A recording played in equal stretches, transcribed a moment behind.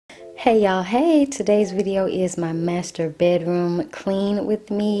Hey y'all, hey, today's video is my master bedroom clean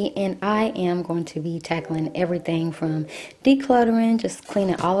with me, and I am going to be tackling everything from decluttering, just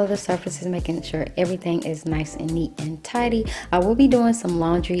cleaning all of the surfaces, making sure everything is nice and neat and tidy. I will be doing some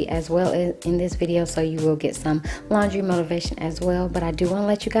laundry as well in this video, so you will get some laundry motivation as well. But I do want to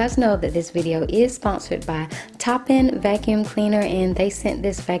let you guys know that this video is sponsored by Toppin vacuum cleaner, and they sent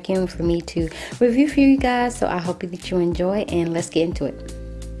this vacuum for me to review for you guys, so I hope that you enjoy, and let's get into it.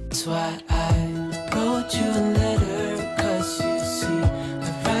 That's why I wrote you a letter, 'cause you see,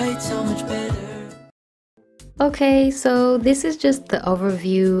 I write so much better. Okay, so this is just the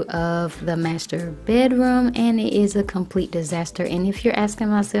overview of the master bedroom, and it is a complete disaster. And if you're asking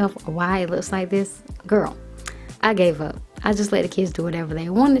myself why it looks like this, girl, I gave up. I just let the kids do whatever they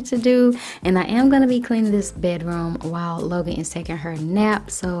wanted to do, and I am going to be cleaning this bedroom while Logan is taking her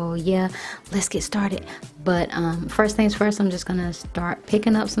nap. So yeah, let's get started. But first things first, I'm just going to start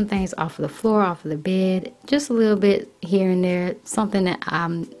picking up some things off of the floor, off of the bed, just a little bit here and there, something that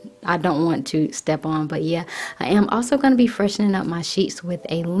I don't want to step on. But yeah, I am also going to be freshening up my sheets with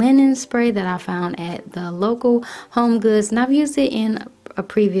a linen spray that I found at the local Home Goods, and I've used it in a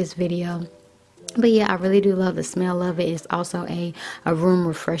previous video. But yeah, I really do love the smell of it. It's also a room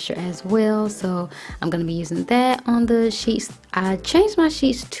refresher as well. So I'm going to be using that on the sheets. I changed my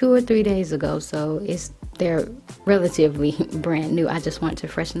sheets 2 or 3 days ago, so they're relatively brand new. I just want to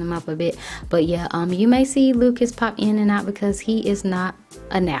freshen them up a bit. But yeah, you may see Lucas pop in and out because he is not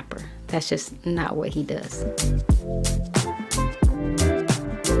a napper. That's just not what he does.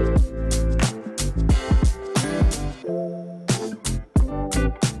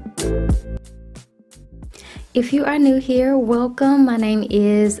 If you are new here, welcome. My name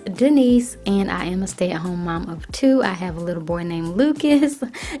is Denise, and I am a stay-at-home mom of 2. I have a little boy named Lucas,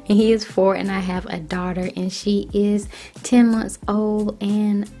 and he is 4, and I have a daughter, and she is 10 months old.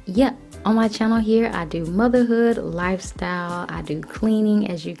 And yeah, on my channel here, I do motherhood, lifestyle, I do cleaning,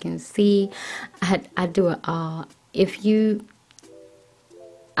 as you can see. I do it all. If you're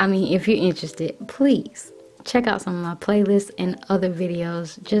interested, please check out some of my playlists and other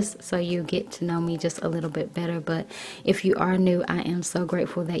videos just so you get to know me just a little bit better. But if you are new, I am so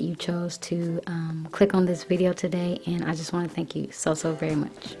grateful that you chose to click on this video today, and I just want to thank you so very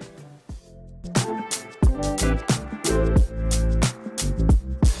much.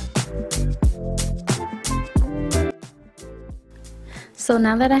 So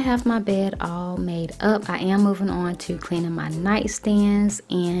now that I have my bed all made up, I am moving on to cleaning my nightstands.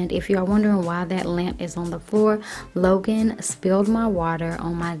 And if you are wondering why that lamp is on the floor, Logan spilled my water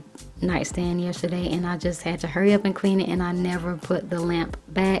on my nightstand yesterday, and I just had to hurry up and clean it, and I never put the lamp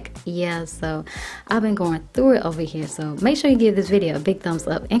back. Yeah, so I've been going through it over here. So make sure you give this video a big thumbs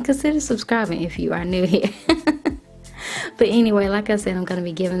up and consider subscribing if you are new here. But anyway, like I said, I'm going to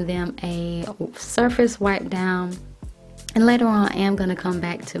be giving them a surface wipe down. And later on, I am going to come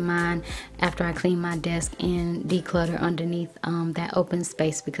back to mine after I clean my desk and declutter underneath that open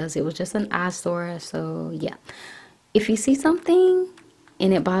space, because it was just an eyesore. So yeah, if you see something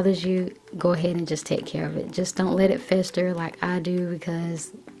and it bothers you, go ahead and just take care of it. Just don't let it fester like I do,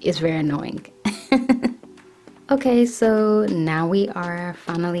 because it's very annoying. Okay, so now we are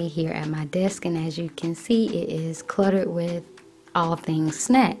finally here at my desk, and as you can see, it is cluttered with all things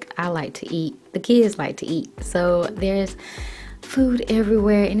snack. I like to eat, the kids like to eat, so there's food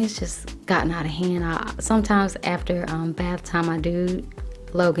everywhere, and it's just gotten out of hand. Sometimes after bath time, I do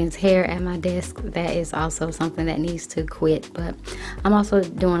Logan's hair at my desk. That is also something that needs to quit. But I'm also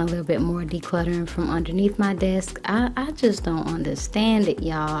doing a little bit more decluttering from underneath my desk. I just don't understand it,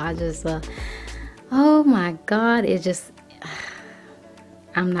 y'all. I just oh my god, it just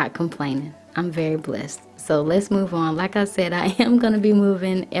I'm not complaining. I'm very blessed. So let's move on. Like I said, I am going to be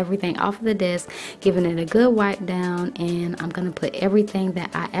moving everything off of the desk, giving it a good wipe down, and I'm going to put everything that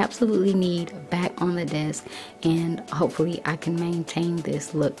I absolutely need back on the desk, and hopefully I can maintain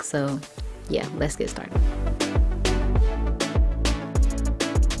this look. So yeah, let's get started.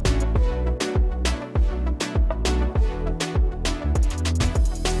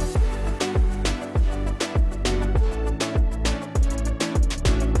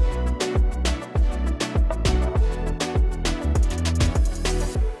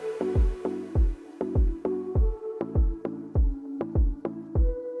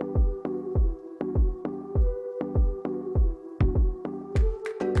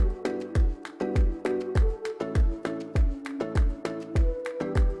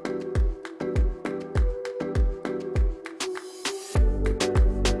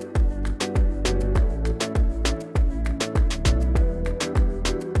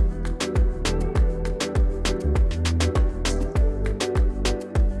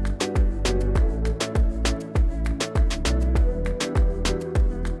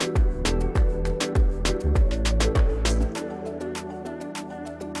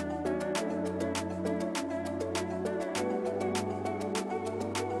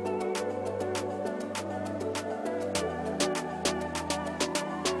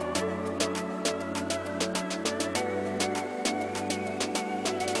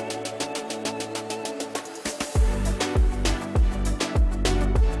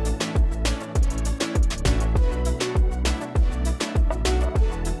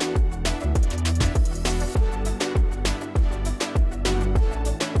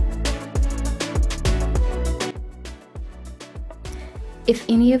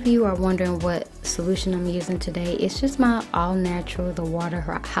 any of you are wondering what solution I'm using today, it's just my all natural, the water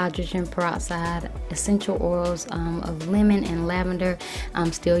hydrogen peroxide essential oils of lemon and lavender.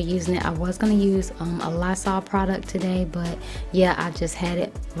 I'm still using it. I was going to use a Lysol product today, but yeah, I just had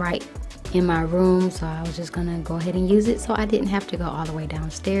it right in my room, so I was just gonna go ahead and use it, so I didn't have to go all the way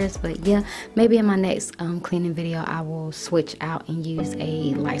downstairs. But yeah, maybe in my next cleaning video I will switch out and use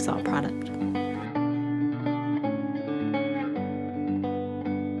a Lysol product.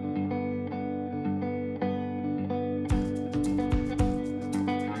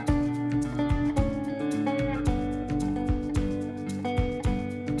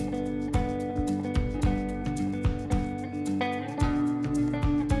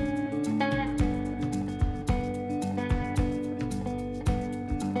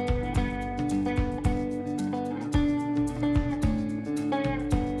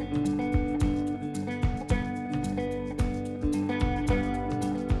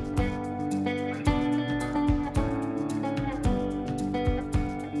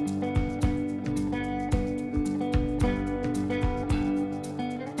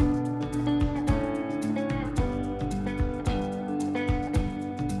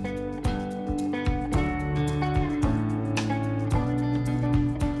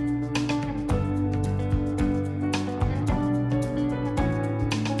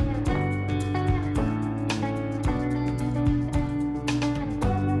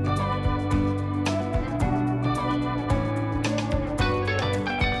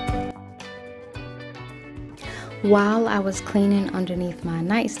 While I was cleaning underneath my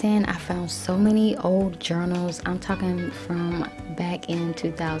nightstand, I found so many old journals. I'm talking from back in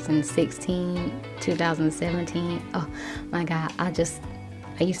 2016, 2017. Oh my God, I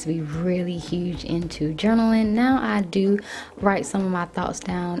used to be really huge into journaling. Now I do write some of my thoughts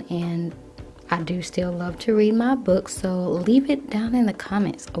down, and I do still love to read my books, so leave it down in the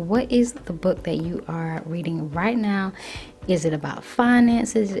comments. What is the book that you are reading right now? Is it about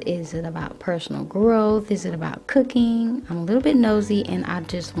finances? Is it about personal growth? Is it about cooking? I'm a little bit nosy and I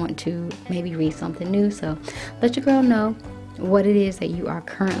just want to maybe read something new, so let your girl know what it is that you are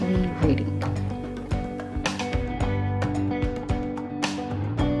currently reading.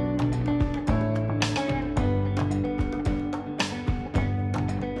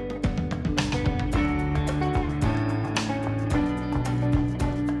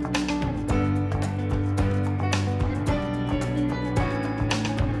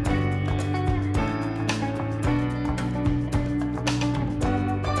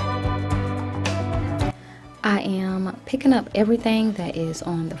 I am picking up everything that is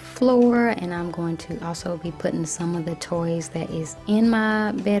on the floor, and I'm going to also be putting some of the toys that is in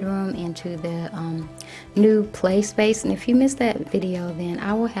my bedroom into the new play space. And if you missed that video, then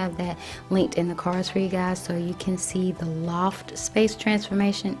I will have that linked in the cards for you guys so you can see the loft space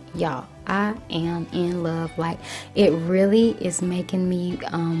transformation. Y'all, I am in love. Like, it really is making me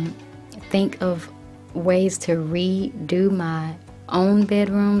think of ways to redo my own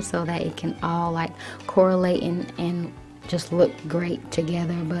bedroom so that it can all like correlate and just look great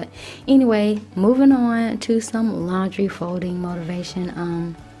together. But anyway, moving on to some laundry folding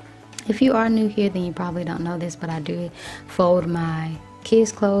motivation. If you are new here, then you probably don't know this, but I do fold my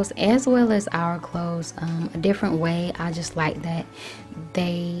kids' clothes as well as our clothes a different way. I just like that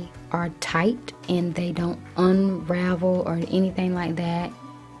they are tight and they don't unravel or anything like that.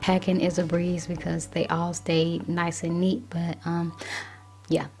 Packing is a breeze because they all stay nice and neat. But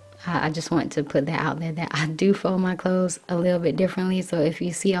yeah, I just want to put that out there that I do fold my clothes a little bit differently. So if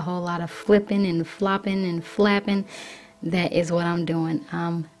you see a whole lot of flipping and flopping and flapping, that is what I'm doing.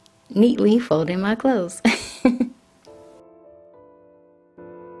 I'm neatly folding my clothes.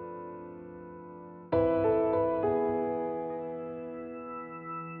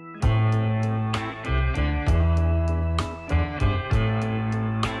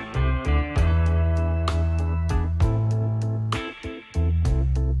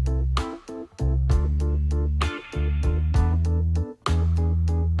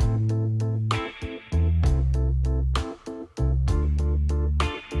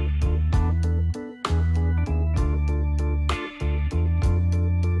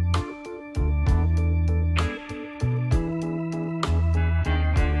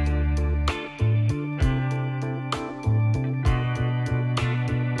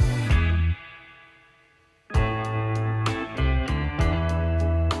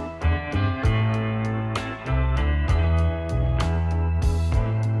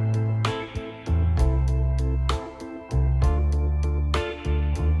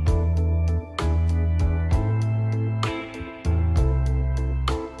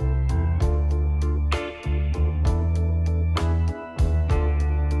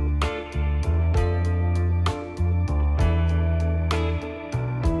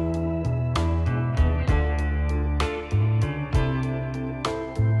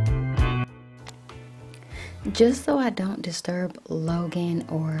 just so I don't disturb Logan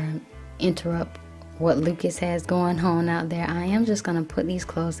or interrupt what Lucas has going on out there, I am just gonna put these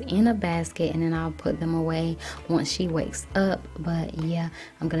clothes in a basket and then I'll put them away once she wakes up. But yeah,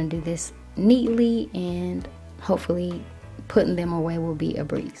 I'm gonna do this neatly and hopefully putting them away will be a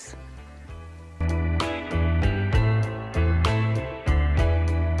breeze.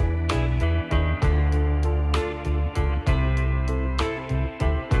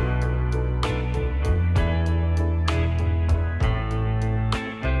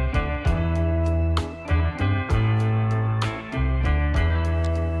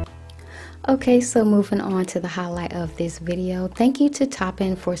 Okay, so moving on to the highlight of this video. Thank you to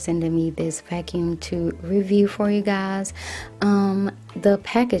Toppin for sending me this vacuum to review for you guys. The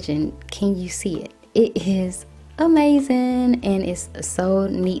packaging, can you see it? It is amazing and it's so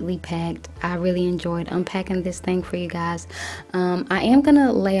neatly packed. I really enjoyed unpacking this thing for you guys. I am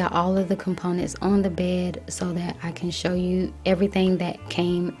gonna lay out all of the components on the bed so that I can show you everything that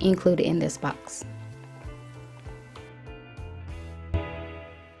came included in this box.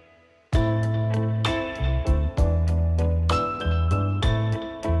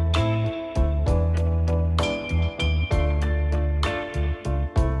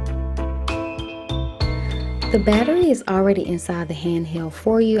 The battery is already inside the handheld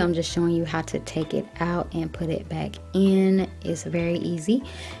for you. I'm just showing you how to take it out and put it back in. It's very easy.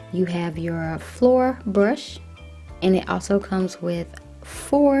 You have your floor brush and it also comes with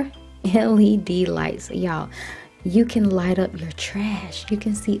 4 LED lights. Y'all, you can light up your trash. You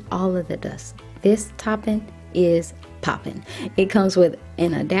can see all of the dust. This Toppin is popping. It comes with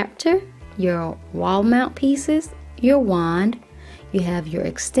an adapter, your wall mount pieces, your wand. You have your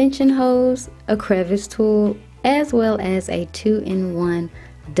extension hose, a crevice tool, as well as a 2-in-1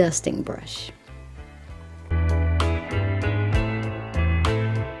 dusting brush.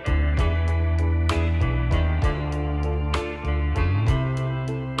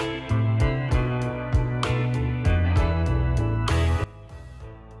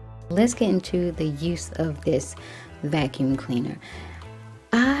 Let's get into the use of this vacuum cleaner.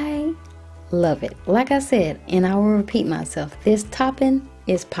 I love it. Like I said, and I will repeat myself, this Toppin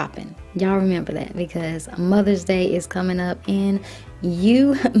is popping. Y'all remember that because Mother's Day is coming up and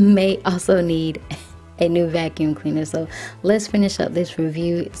you may also need a new vacuum cleaner. So let's finish up this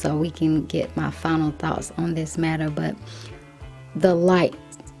review so we can get my final thoughts on this matter. But the light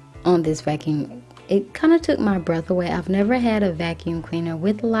on this vacuum, it kind of took my breath away. I've never had a vacuum cleaner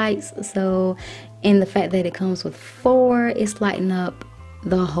with lights, so, and the fact that it comes with 4, it's lighting up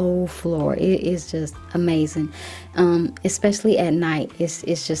the whole floor. It is just amazing, especially at night.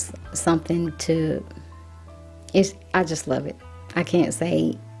 It's just something to, I just love it. I can't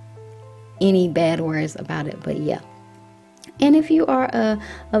say any bad words about it, but yeah. And if you are a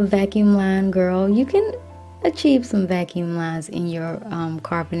vacuum line girl, you can achieve some vacuum lines in your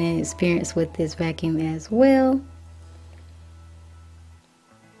carpeting experience with this vacuum as well.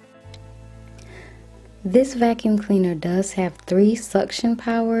 This vacuum cleaner does have 3 suction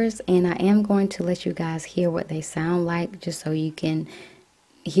powers, and I am going to let you guys hear what they sound like just so you can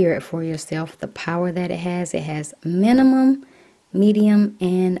hear it for yourself. The power that it has minimum, medium,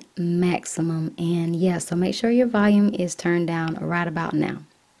 and maximum. And yeah, so make sure your volume is turned down right about now.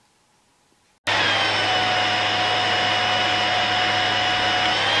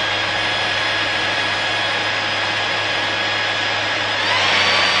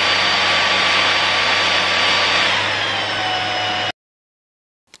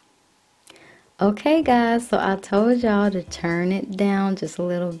 Okay guys, so I told y'all to turn it down just a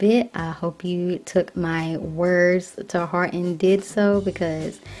little bit. I hope you took my words to heart and did so,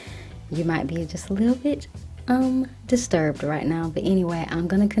 because you might be just a little bit disturbed right now. But anyway, I'm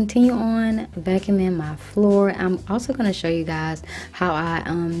gonna continue on vacuuming my floor. I'm also gonna show you guys how I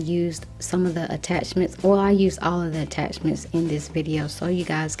used some of the attachments. Well, I used all of the attachments in this video so you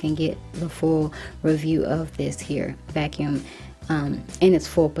guys can get the full review of this here vacuum in its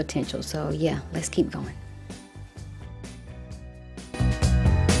full potential. So yeah, let's keep going.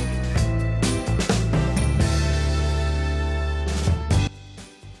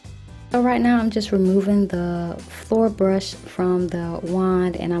 So right now I'm just removing the floor brush from the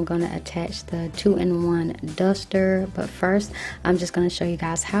wand, and I'm going to attach the 2-in-1 duster. But first I'm just going to show you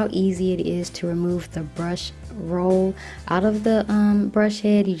guys how easy it is to remove the brush roll out of the brush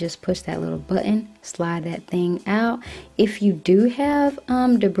head. You just push that little button, slide that thing out. If you do have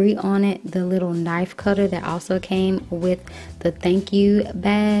debris on it, the little knife cutter that also came with the thank you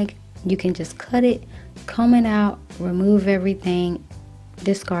bag, you can just cut it, comb it out, remove everything,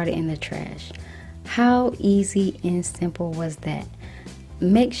 discard it in the trash. How easy and simple was that?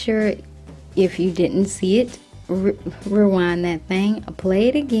 Make sure If you didn't see it, rewind that thing, play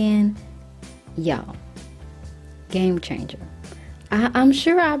it again. Y'all, game changer. I'm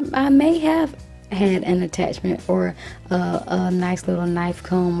sure I may have had an attachment or a nice little knife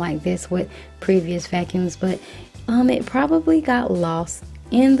comb like this with previous vacuums, but it probably got lost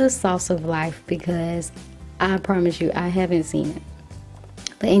in the sauce of life, because I promise you I haven't seen it.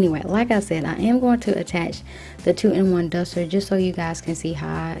 But anyway, like I said, I am going to attach the 2-in-1 duster just so you guys can see how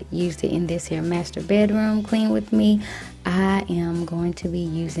I used it in this here master bedroom clean with me. I am going to be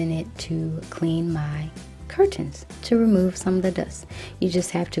using it to clean my curtains, to remove some of the dust. You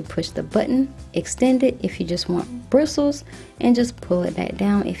just have to push the button, extend it if you just want bristles, and just pull it back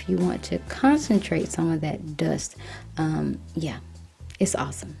down if you want to concentrate some of that dust. Yeah, it's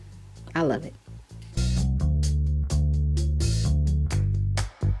awesome. I love it.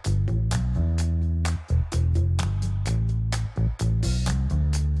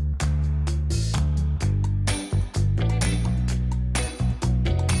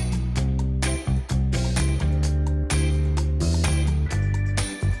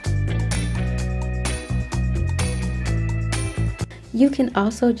 You can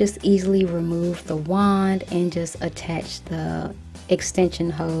also just easily remove the wand and just attach the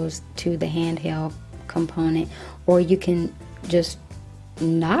extension hose to the handheld component, or you can just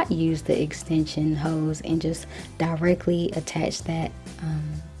not use the extension hose and just directly attach that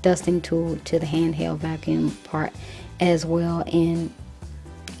dusting tool to the handheld vacuum part as well. And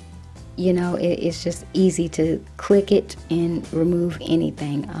you know, it's just easy to click it and remove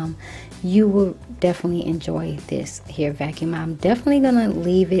anything. You will definitely enjoy this here vacuum. I'm definitely gonna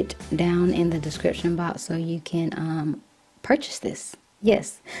leave it down in the description box so you can purchase this.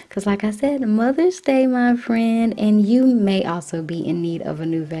 Yes, because like I said, Mother's Day, my friend, and you may also be in need of a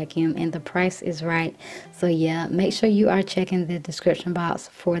new vacuum, and the price is right. So yeah, make sure you are checking the description box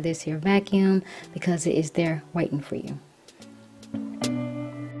for this here vacuum, because it is there waiting for you.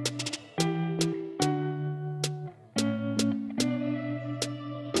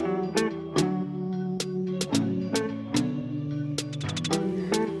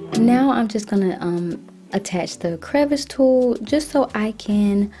 Now I'm just gonna attach the crevice tool just so I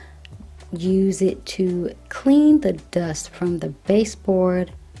can use it to clean the dust from the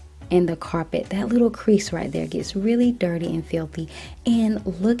baseboard and the carpet. That little crease right there gets really dirty and filthy, and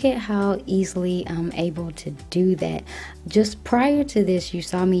look at how easily I'm able to do that. Just prior to this, you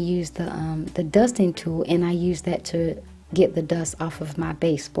saw me use the dusting tool, and I used that to get the dust off of my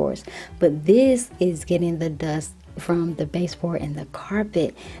baseboards. But this is getting the dust from the baseboard and the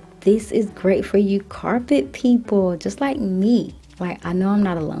carpet. This is great for you carpet people just like me. Like, I know I'm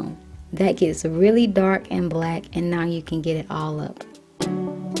not alone. That gets really dark and black, and now you can get it all up.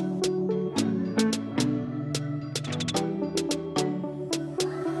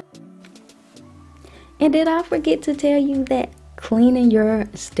 And did I forget to tell you that cleaning your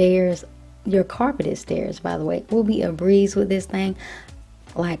stairs, your carpeted stairs, by the way, will be a breeze with this thing?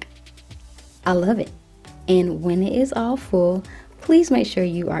 Like, I love it. And when it is all full, please make sure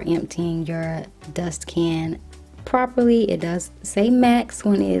you are emptying your dust can properly. It does say max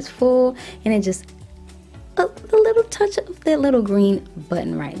when it is full, and it just a little touch of that little green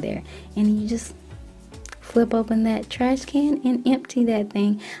button right there, and you just flip open that trash can and empty that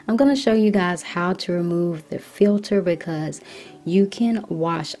thing. I'm going to show you guys how to remove the filter, because you can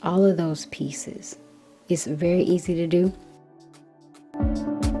wash all of those pieces. It's very easy to do.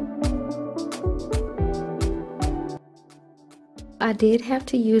 I did have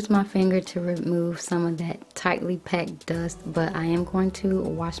to use my finger to remove some of that tightly packed dust, but I am going to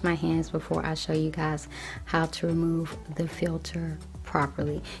wash my hands before I show you guys how to remove the filter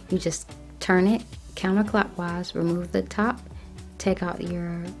properly. You just turn it counterclockwise, remove the top, take out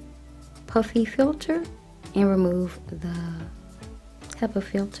your puffy filter, and remove the HEPA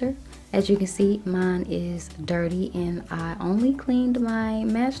filter. As you can see, mine is dirty, and I only cleaned my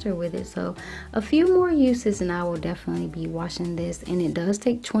master with it. So a few more uses and I will definitely be washing this. And it does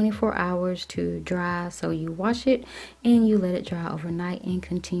take 24 hours to dry. So you wash it and you let it dry overnight and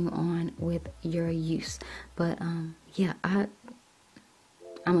continue on with your use. But yeah, I'm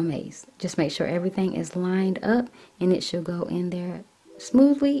amazed. Just make sure everything is lined up and it should go in there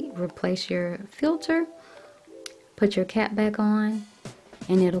smoothly. Replace your filter, put your cap back on,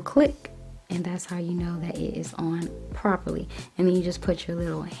 and it'll click, and that's how you know that it is on properly. And then you just put your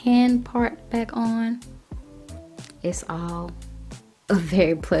little hand part back on. It's all a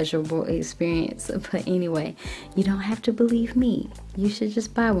very pleasurable experience. But anyway, you don't have to believe me. You should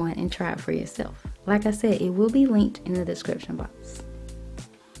just buy one and try it for yourself. Like I said, it will be linked in the description box.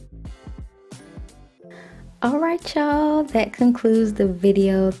 Alright y'all, that concludes the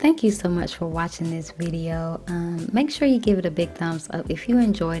video. Thank you so much for watching this video. Make sure you give it a big thumbs up. If you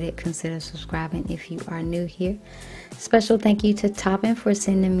enjoyed it, consider subscribing if you are new here. Special thank you to Toppin for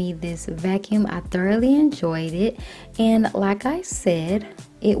sending me this vacuum. I thoroughly enjoyed it. And like I said,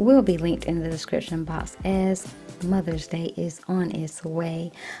 it will be linked in the description box as Mother's Day is on its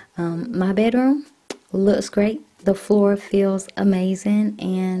way. My bedroom looks great. The floor feels amazing,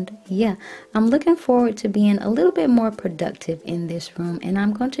 and yeah, I'm looking forward to being a little bit more productive in this room, and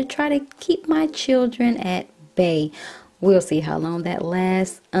I'm going to try to keep my children at bay. We'll see how long that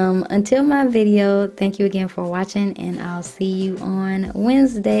lasts. Until my video, thank you again for watching, and I'll see you on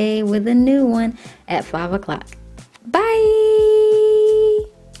Wednesday with a new one at 5 o'clock. Bye!